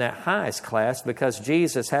stand in that highest class because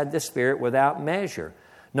Jesus had the Spirit without measure.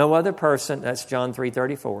 No other person, that's John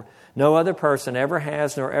 3:34, no other person ever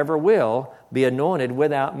has nor ever will be anointed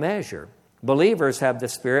without measure. Believers have the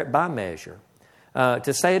Spirit by measure.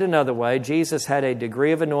 To say it another way, Jesus had a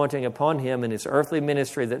degree of anointing upon Him in His earthly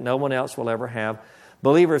ministry that no one else will ever have.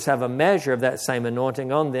 Believers have a measure of that same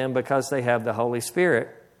anointing on them because they have the Holy Spirit.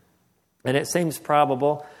 And it seems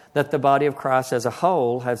probable that the body of Christ as a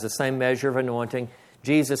whole has the same measure of anointing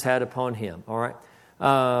Jesus had upon Him. All right.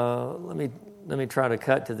 Let me try to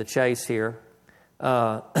cut to the chase here.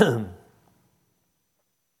 All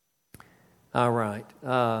right.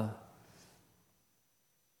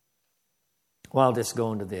 Well, I'll just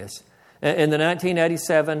go into this. In the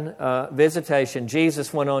 1987 visitation,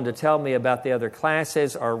 Jesus went on to tell me about the other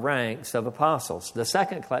classes or ranks of apostles. The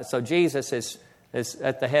second class, so Jesus is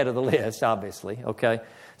at the head of the list, obviously, okay?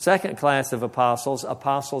 Second class of apostles,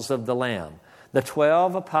 apostles of the Lamb. The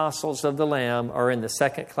 12 apostles of the Lamb are in the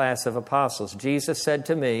second class of apostles. Jesus said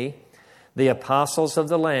to me, the apostles of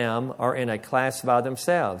the Lamb are in a class by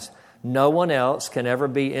themselves. No one else can ever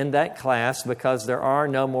be in that class because there are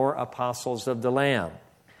no more apostles of the Lamb.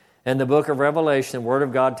 In the book of Revelation, the Word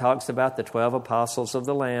of God talks about the 12 apostles of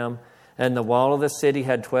the Lamb, and the wall of the city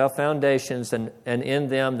had 12 foundations, and in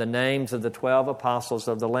them the names of the 12 apostles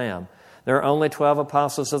of the Lamb. There are only 12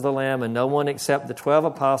 apostles of the Lamb, and no one except the 12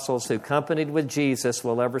 apostles who companied with Jesus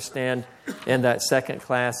will ever stand in that second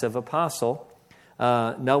class of apostle.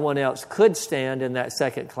 No one else could stand in that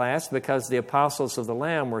second class because the apostles of the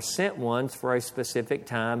Lamb were sent ones for a specific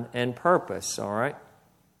time and purpose, all right?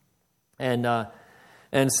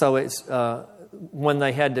 And so it's when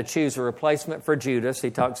they had to choose a replacement for Judas,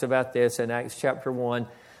 he talks about this in Acts chapter 1,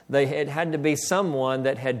 it had to be someone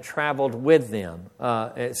that had traveled with them.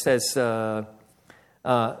 It says, of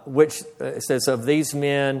these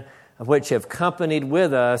men which have companied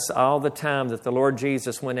with us all the time that the Lord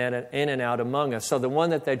Jesus went in and out among us. So the one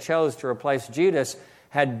that they chose to replace Judas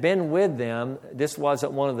had been with them. This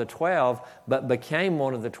wasn't one of the 12, but became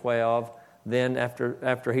one of the 12 then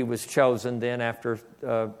after he was chosen, then after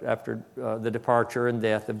the departure and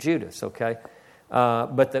death of Judas, okay?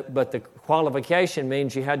 But the qualification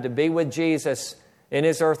means you had to be with Jesus in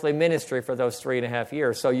his earthly ministry for those 3.5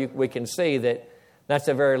 years. So we can see that that's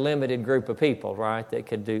a very limited group of people, right, that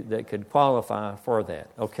could qualify for that.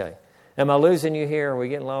 Okay. Am I losing you here? Are we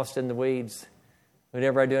getting lost in the weeds? Is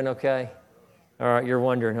everybody doing okay? All right, you're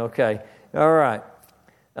wondering. Okay. All right.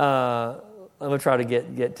 I'm going to try to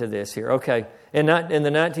get to this here. Okay. In the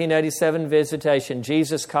 1987 visitation,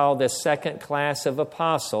 Jesus called this second class of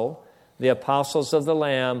apostle, the apostles of the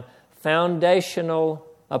Lamb, foundational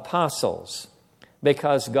apostles,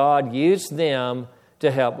 because God used them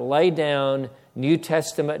to help lay down New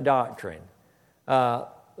Testament doctrine.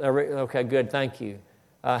 Okay, good, thank you.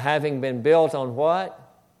 Having been built on what?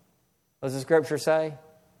 What does the Scripture say?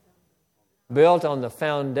 Built on the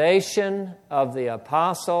foundation of the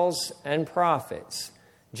apostles and prophets.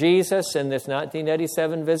 Jesus, in this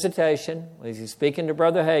 1987 visitation, as he's speaking to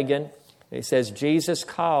Brother Hagin, he says Jesus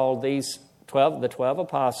called the 12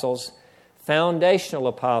 apostles foundational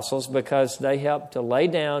apostles because they helped to lay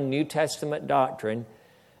down New Testament doctrine,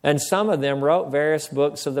 and some of them wrote various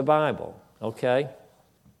books of the Bible. Okay?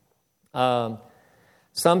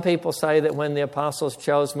 Some people say that when the apostles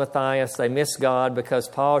chose Matthias, they missed God because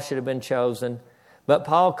Paul should have been chosen. But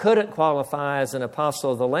Paul couldn't qualify as an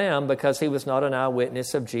apostle of the Lamb because he was not an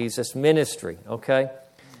eyewitness of Jesus' ministry. Okay?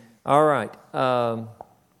 All right.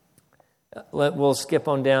 We'll skip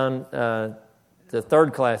on down the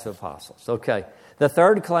third class of apostles. Okay. The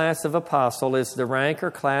third class of apostle is the rank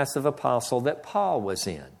or class of apostle that Paul was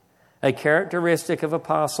in. A characteristic of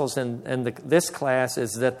apostles in this class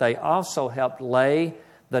is that they also helped lay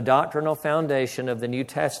the doctrinal foundation of the New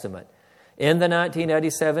Testament. In the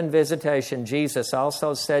 1987 visitation, Jesus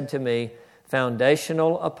also said to me,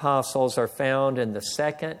 foundational apostles are found in the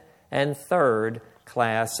second and third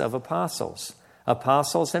class of apostles.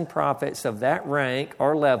 Apostles and prophets of that rank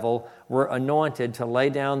or level were anointed to lay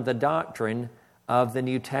down the doctrine of the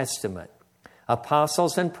New Testament.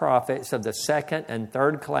 Apostles and prophets of the second and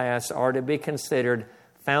third class are to be considered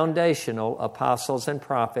foundational apostles and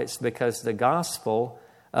prophets because the gospel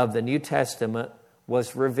of the New Testament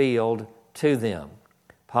was revealed to them.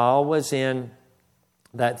 Paul was in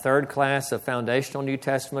that third class of foundational New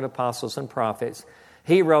Testament apostles and prophets.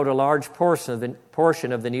 He wrote a large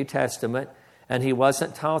portion of the New Testament, and he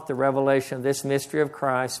wasn't taught the revelation of this mystery of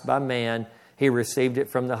Christ by man. He received it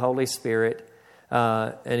from the Holy Spirit.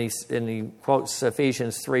 And he quotes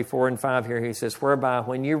Ephesians 3, 4, and 5 here. He says, whereby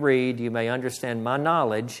when you read, you may understand my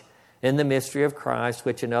knowledge in the mystery of Christ,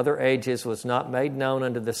 which in other ages was not made known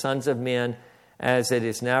unto the sons of men, as it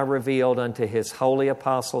is now revealed unto his holy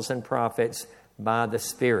apostles and prophets by the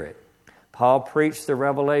Spirit. Paul preached the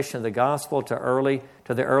revelation of the gospel to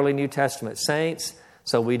the early New Testament saints,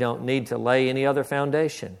 so we don't need to lay any other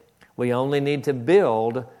foundation. We only need to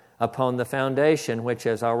build upon the foundation which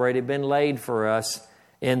has already been laid for us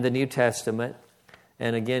in the New Testament.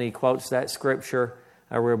 And again, he quotes that scripture,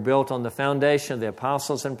 we're built on the foundation of the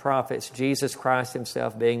apostles and prophets, Jesus Christ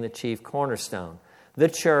himself being the chief cornerstone. The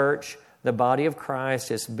church, the body of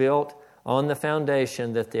Christ, is built on the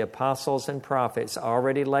foundation that the apostles and prophets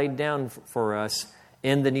already laid down for us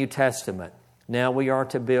in the New Testament. Now we are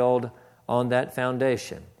to build on that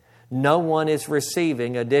foundation. No one is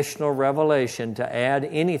receiving additional revelation to add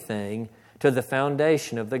anything to the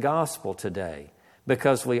foundation of the gospel today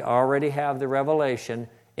because we already have the revelation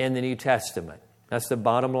in the New Testament. That's the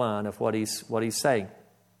bottom line of what he's saying.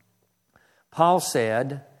 Paul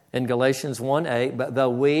said in Galatians 1:8, but though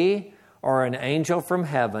we or an angel from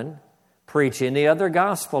heaven preach any other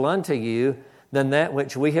gospel unto you than that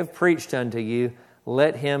which we have preached unto you,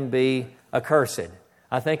 let him be accursed.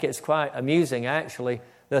 I think it's quite amusing, actually,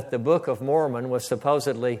 that the Book of Mormon was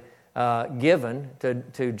supposedly given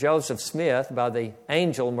to Joseph Smith by the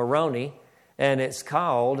angel Moroni, and it's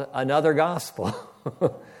called Another Gospel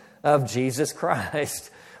of Jesus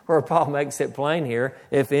Christ, where Paul makes it plain here,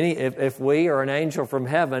 if we or an angel from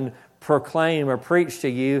heaven proclaim or preach to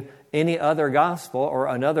you any other gospel or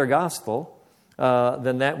another gospel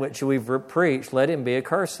than that which we've preached, let him be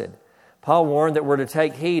accursed. Paul warned that we're to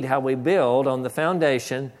take heed how we build on the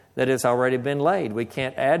foundation that has already been laid. We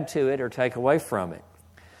can't add to it or take away from it.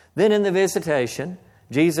 Then in the visitation,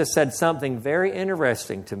 Jesus said something very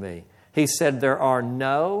interesting to me. He said there are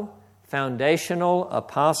no foundational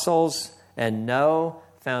apostles and no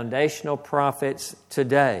foundational prophets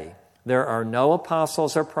today. There are no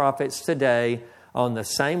apostles or prophets today on the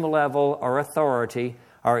same level or authority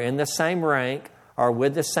or in the same rank or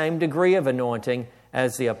with the same degree of anointing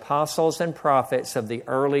as the apostles and prophets of the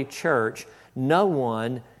early church. No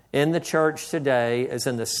one in the church today is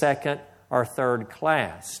in the second or third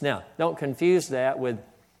class. Now, don't confuse that with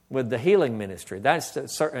the healing ministry. That's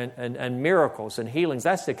and miracles and healings.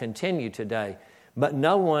 That's to continue today. But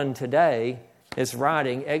no one today is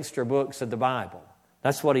writing extra books of the Bible.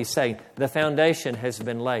 That's what he's saying. The foundation has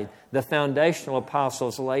been laid. The foundational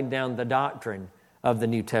apostles laid down the doctrine of the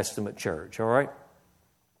New Testament church. All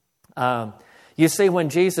right? You see, when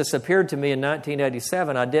Jesus appeared to me in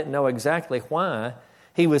 1987, I didn't know exactly why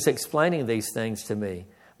he was explaining these things to me.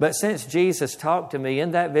 But since Jesus talked to me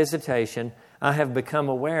in that visitation, I have become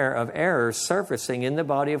aware of errors surfacing in the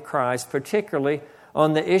body of Christ, particularly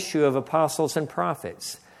on the issue of apostles and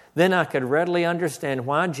prophets. Then I could readily understand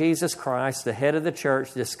why Jesus Christ, the head of the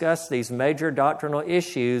church, discussed these major doctrinal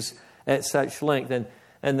issues at such length.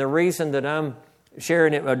 And the reason that I'm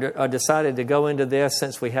sharing it, I decided to go into this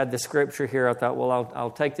since we had the scripture here. I thought, well,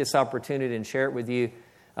 I'll take this opportunity and share it with you,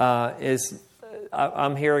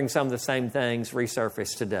 I'm hearing some of the same things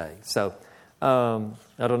resurface today. So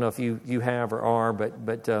I don't know if you have or are,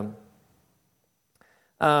 but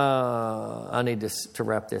I need to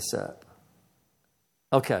wrap this up.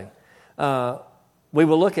 Okay. We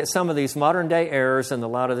will look at some of these modern-day errors in the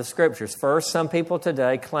light of the Scriptures. First, some people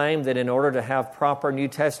today claim that in order to have proper New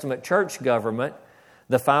Testament church government,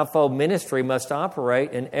 the fivefold ministry must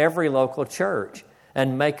operate in every local church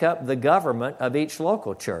and make up the government of each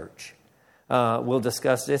local church. We'll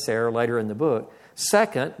discuss this error later in the book.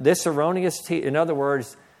 Second, this erroneous in other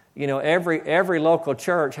words, every local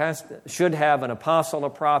church should have an apostle, a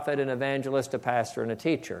prophet, an evangelist, a pastor, and a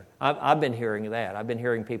teacher. I've been hearing that. I've been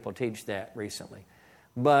hearing people teach that recently.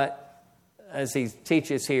 But as he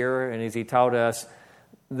teaches here and as he taught us,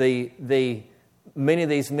 many of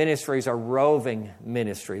these ministries are roving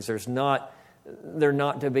ministries. They're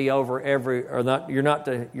not to be over every, or not.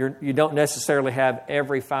 You don't necessarily have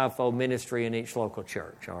every fivefold ministry in each local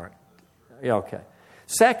church. All right. Yeah, okay.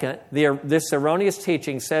 Second, this erroneous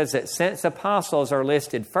teaching says that since apostles are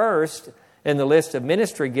listed first in the list of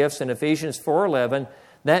ministry gifts in Ephesians 4:11,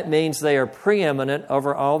 that means they are preeminent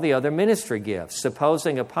over all the other ministry gifts.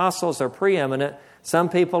 Supposing apostles are preeminent, some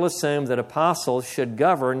people assume that apostles should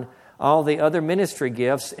govern all the other ministry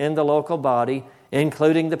gifts in the local body,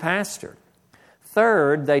 including the pastor.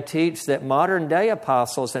 Third, they teach that modern-day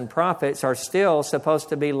apostles and prophets are still supposed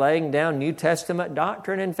to be laying down New Testament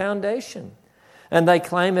doctrine and foundation. And they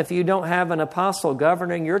claim if you don't have an apostle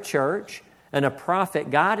governing your church and a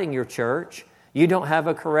prophet guiding your church, you don't have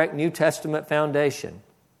a correct New Testament foundation.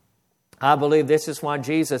 I believe this is why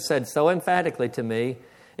Jesus said so emphatically to me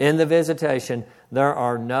in the visitation, there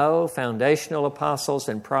are no foundational apostles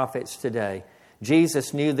and prophets today.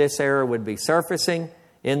 Jesus knew this error would be surfacing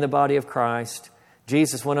in the body of Christ.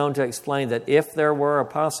 Jesus went on to explain that if there were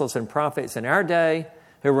apostles and prophets in our day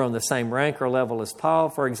who were on the same rank or level as Paul,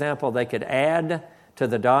 for example, they could add to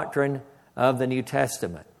the doctrine of the New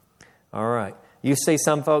Testament. All right. You see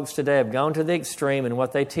some folks today have gone to the extreme in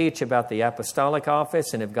what they teach about the apostolic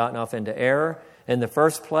office and have gotten off into error. In the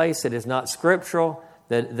first place, it is not scriptural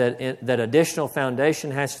that additional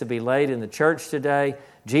foundation has to be laid in the church today.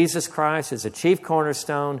 Jesus Christ is a chief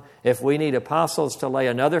cornerstone. If we need apostles to lay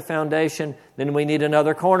another foundation, then we need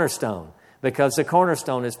another cornerstone because the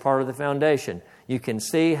cornerstone is part of the foundation. You can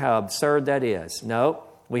see how absurd that is. No,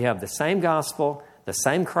 we have the same gospel, the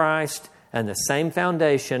same Christ, and the same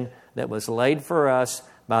foundation that was laid for us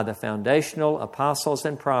by the foundational apostles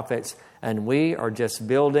and prophets, and we are just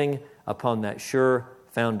building upon that sure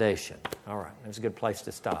foundation. All right, that's a good place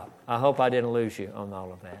to stop. I hope I didn't lose you on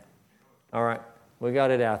all of that. All right, we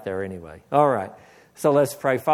got it out there anyway. All right, so let's pray.